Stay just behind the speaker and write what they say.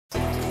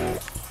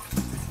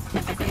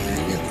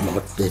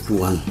got this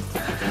one for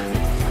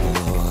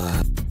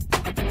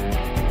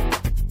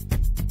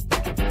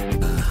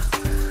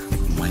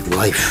my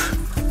wife.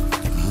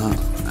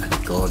 I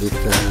got it my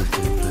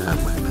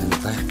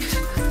back. I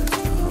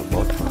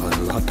bought her a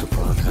lot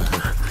about her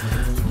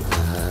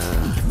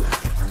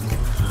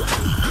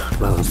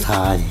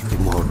Valentine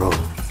tomorrow.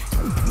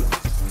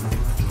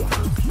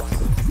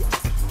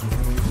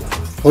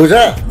 Who's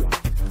that?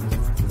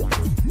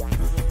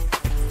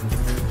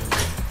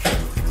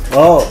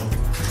 Oh,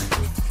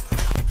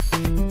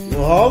 you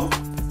home?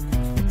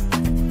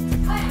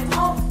 I am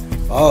home.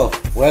 Oh,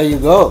 where you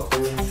go?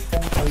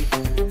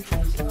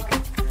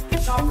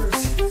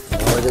 Shoppers.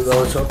 Oh, you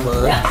go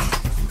shopper? Yeah.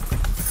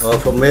 Oh,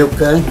 for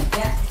milk, eh?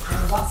 Yeah.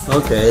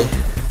 Okay.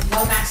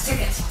 No max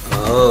ticket.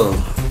 Oh,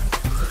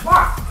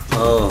 What?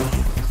 oh.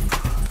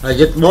 I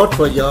just bought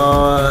for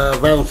your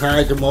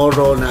Valentine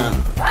tomorrow now.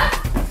 What?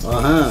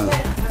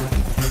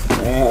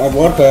 I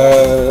bought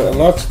a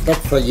lot of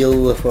stuff for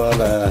you for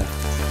the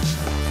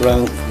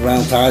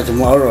Valentine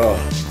tomorrow.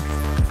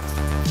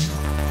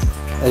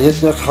 I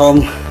just got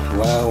home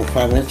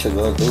 5 minutes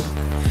ago too.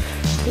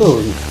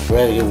 Oh,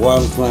 very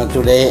warm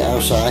today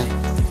outside.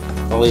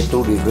 Only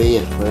 2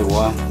 degrees, very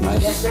warm,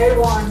 nice. Yes, very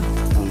warm.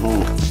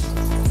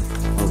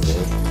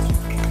 Okay.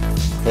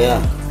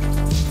 Yeah.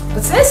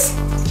 What's this?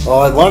 Oh,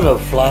 I bought a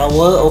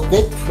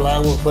orchid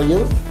flower for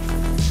you.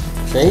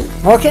 See?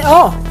 Okay.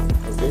 Oh,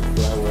 Orchid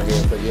flower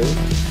here for you.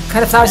 what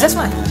kind of flower is this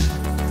one?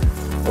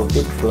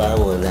 Orchid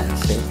flower there,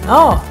 see?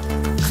 Oh,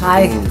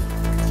 cyclamen.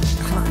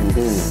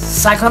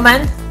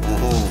 Cyclamen.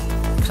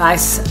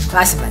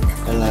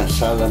 And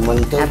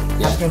salmon too. Yeah.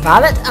 African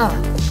violet. Oh.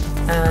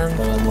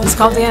 What's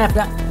called again? I've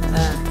got.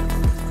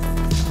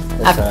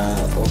 That's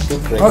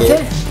orchid right Okay.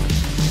 here.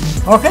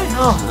 Okay.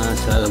 Oh.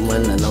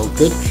 Salmon and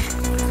orchid.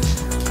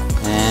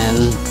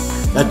 And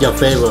that's your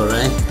favorite,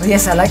 right? Oh,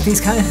 yes, I like these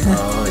kind.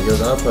 Oh, you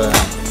love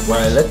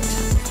violet.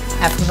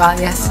 African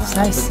violet. Yes, it's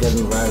nice.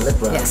 African violet,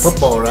 Yes.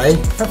 purple, right?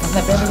 Purple,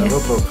 my favorite. Yes.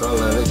 Purple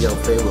color is your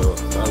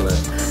favorite color.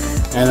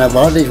 And I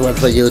bought this one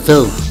for you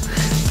too.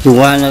 You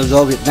want to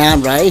go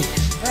Vietnam, right?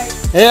 Right.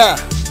 Yeah. I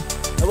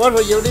bought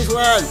for you this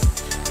one.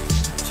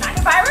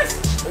 China virus.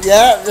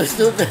 Yeah, the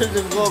students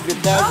go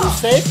Vietnam to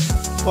safe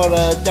for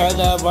the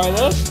China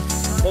virus.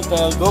 But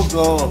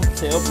go.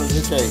 Say open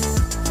this way.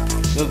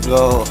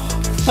 Go.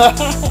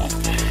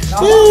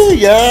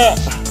 Yeah.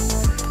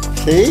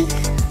 See?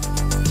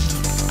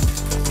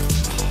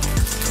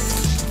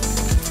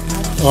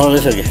 Oh,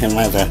 this is okay.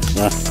 My turn.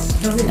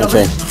 That's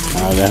it.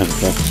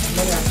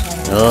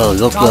 Oh,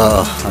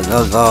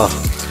 go.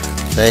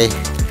 See?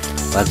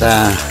 But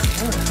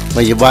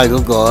when you buy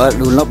go,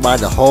 do not buy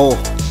the whole.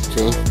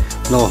 See?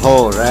 No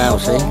hole around.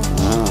 See?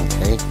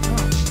 Okay.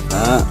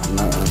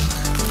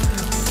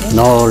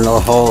 No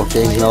hole.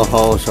 See? No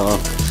hole. So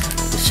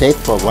it's safe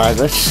for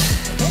virus.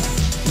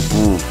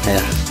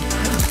 Yeah.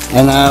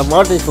 And I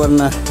bought this one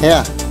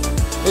here.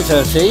 It's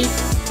a see?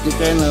 You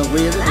can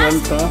read it one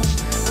from.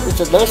 It's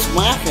a dust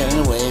mask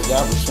anyway.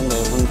 That was in the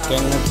one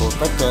can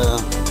protect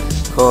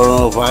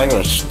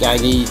coronavirus,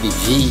 Chinese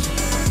disease.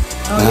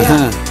 Oh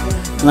yeah.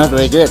 Not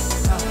very good.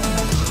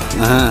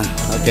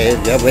 Okay,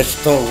 the best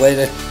store away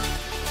there.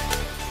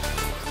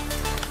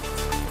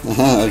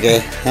 Okay,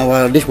 how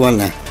about this one?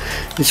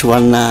 This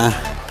one,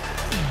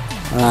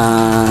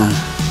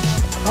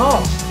 Oh.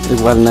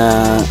 this one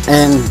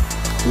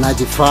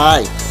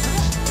N95.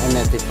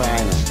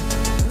 N95.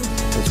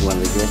 This one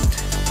is good.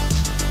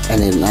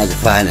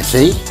 N95,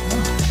 see?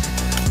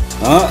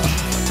 Oh,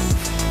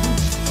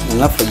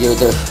 enough for you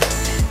to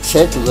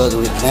set to go to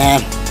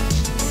Vietnam.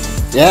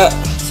 Yeah,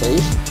 see?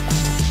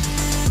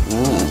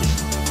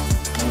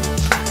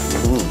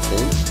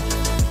 See?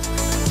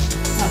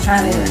 I'll try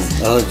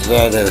this. Oh, it's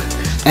better.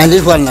 And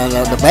this one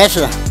the best.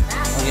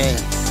 Okay,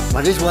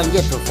 but this one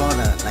yet to fall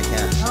like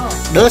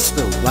dust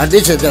too. But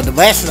this is the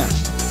best.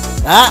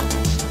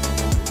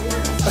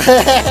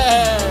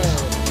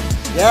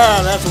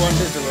 Yeah, that's one.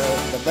 This is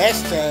the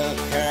best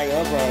kind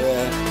of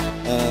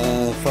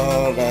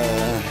for the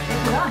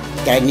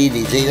Chinese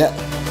disease.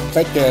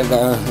 Take the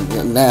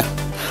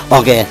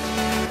okay,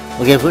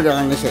 put it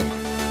on this.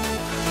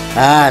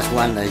 This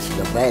one is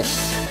the best.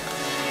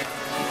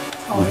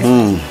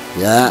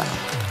 Yeah.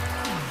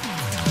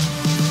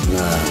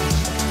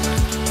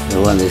 The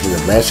one is the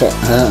best.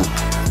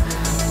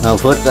 Now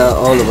put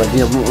all of it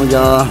here.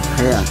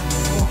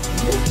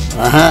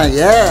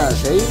 Yeah,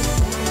 see?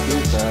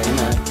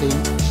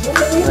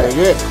 Very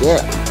good,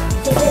 yeah.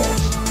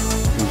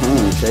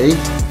 See?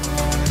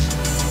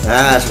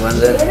 That's one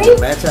of the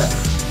better.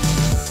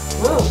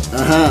 Whoa.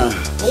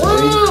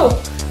 Wow.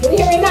 Can you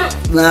hear me now?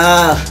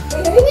 Nah. Can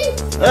you hear me?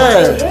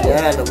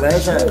 Yeah, the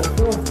better.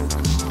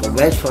 The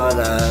best for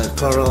the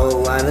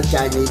coronavirus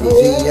Chinese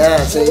disease.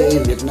 Yeah, see,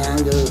 in Vietnam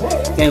you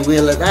can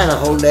wear like that a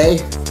whole day.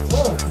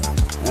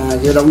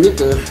 You don't need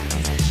to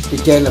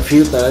change the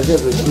filter,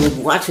 just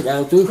wash it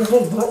out too.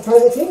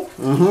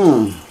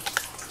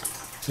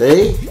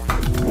 See?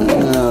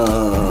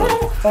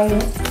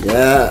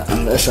 Yeah,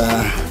 that's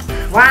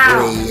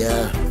Wow.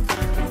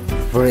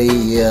 very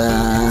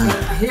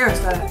Here it's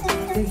the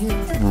Thank you.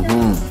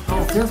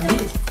 Oh, feel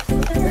free.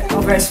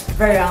 Oh, very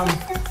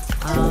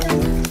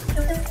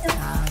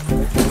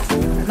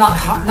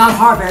not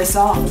hard, very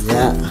soft.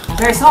 Yeah.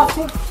 Very soft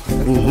too.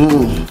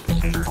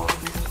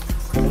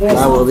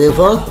 That was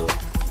beautiful.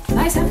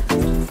 Nice, huh?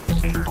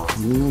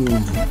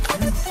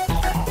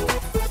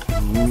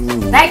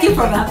 Thank you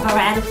for that,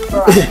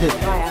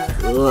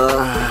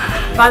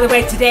 By the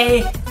way,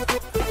 today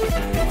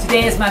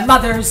is my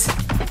mother's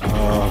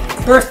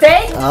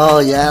birthday. Oh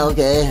yeah,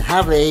 okay.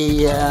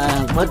 Happy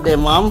birthday,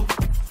 Mom.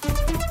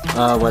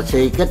 But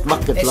she get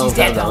bucket Yeah, low. she's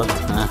dead though.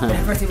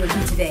 Her birthday would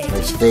be today.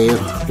 But still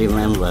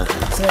remember.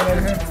 So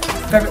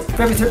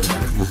February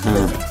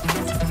 13th.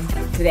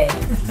 Today.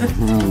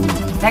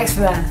 Thanks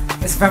for that.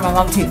 This is for my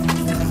mom too.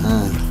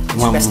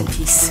 Mom, Rest in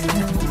peace.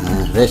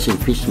 rest in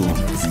peace, Mom.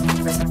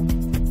 Rest in